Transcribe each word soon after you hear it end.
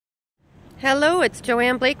Hello, it's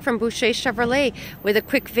Joanne Blake from Boucher Chevrolet with a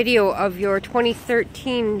quick video of your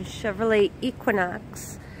 2013 Chevrolet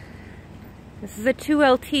Equinox. This is a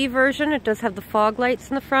 2LT version. It does have the fog lights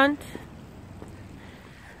in the front.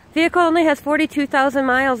 Vehicle only has 42,000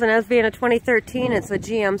 miles, and as being a 2013, it's a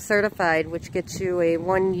GM certified, which gets you a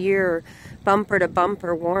 1-year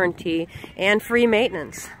bumper-to-bumper warranty and free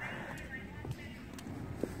maintenance.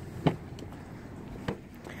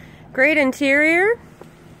 Great interior.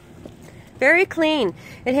 Very clean.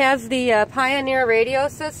 It has the Pioneer radio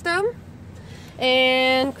system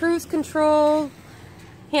and cruise control,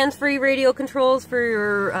 hands-free radio controls for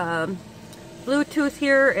your Bluetooth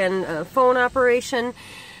here and phone operation.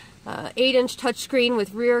 8-inch touchscreen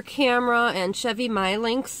with rear camera and Chevy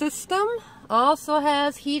MyLink system. Also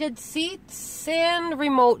has heated seats and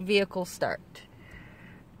remote vehicle start.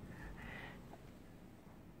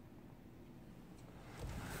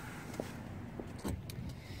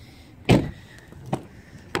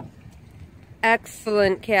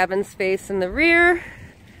 Excellent cabin space in the rear.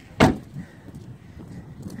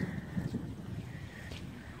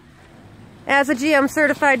 As a GM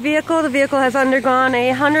certified vehicle, the vehicle has undergone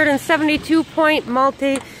a 172-point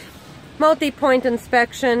multi-point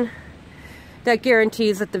inspection that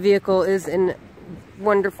guarantees that the vehicle is in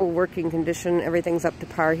wonderful working condition. Everything's up to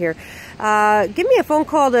par here. Give me a phone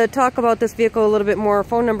call to talk about this vehicle a little bit more.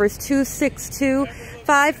 Phone number is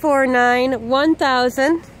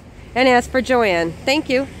 262-549-1000. And ask for Joanne. Thank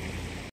you.